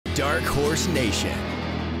Dark Horse Nation.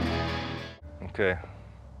 Okay.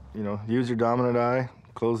 You know, use your dominant eye,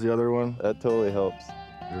 close the other one. That totally helps.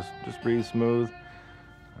 Just breathe smooth.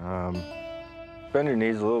 Bend your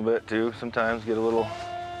knees a little bit too. Sometimes get a little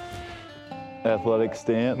athletic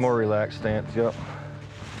stance. More relaxed stance, yep.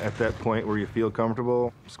 At that point where you feel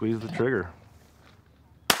comfortable, squeeze the trigger.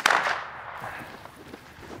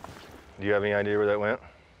 Do you have any idea where that went?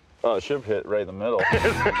 Oh, it should have hit right in the middle.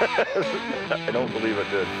 I don't believe it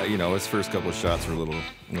did. You know, his first couple of shots were a little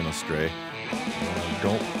stray.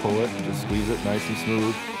 Don't pull it, just squeeze it nice and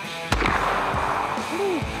smooth.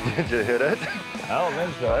 Did you hit it? I don't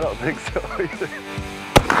think so. I don't think so either.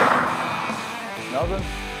 Nothing?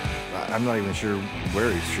 I'm not even sure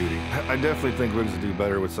where he's shooting. I definitely think Wiggs would do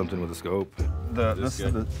better with something with a scope. This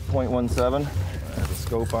is the .17. It has a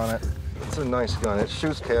scope on it. It's a nice gun. It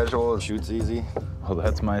shoots casual, it shoots easy. Oh,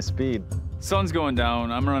 that's my speed. Sun's going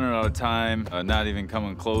down, I'm running out of time, not even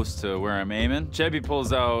coming close to where I'm aiming. Chevy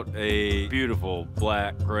pulls out a beautiful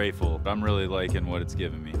black rifle. I'm really liking what it's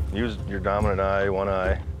giving me. Use your dominant eye, one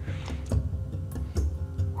eye.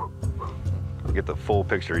 Get the full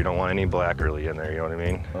picture. You don't want any black really in there, you know what I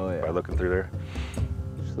mean? Oh yeah. By looking through there.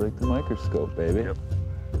 Just like the microscope, baby. Yep.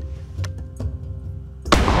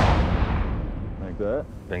 Like that.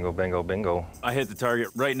 Bingo, bingo, bingo. I hit the target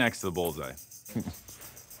right next to the bullseye.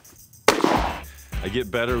 I get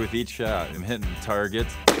better with each shot. I'm hitting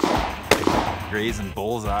targets, grazing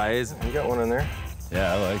bullseyes. You got one in there?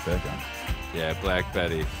 Yeah, I like that gun. Yeah, Black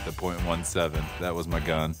Betty, the .17. That was my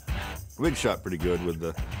gun. Wiggs shot pretty good with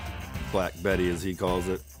the Black Betty, as he calls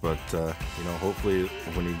it. But, you know, hopefully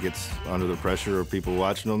when he gets under the pressure of people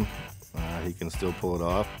watching him, he can still pull it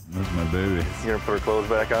off. That's my baby. You gonna put her clothes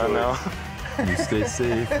back on now? You stay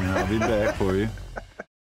safe, and I'll be back for you.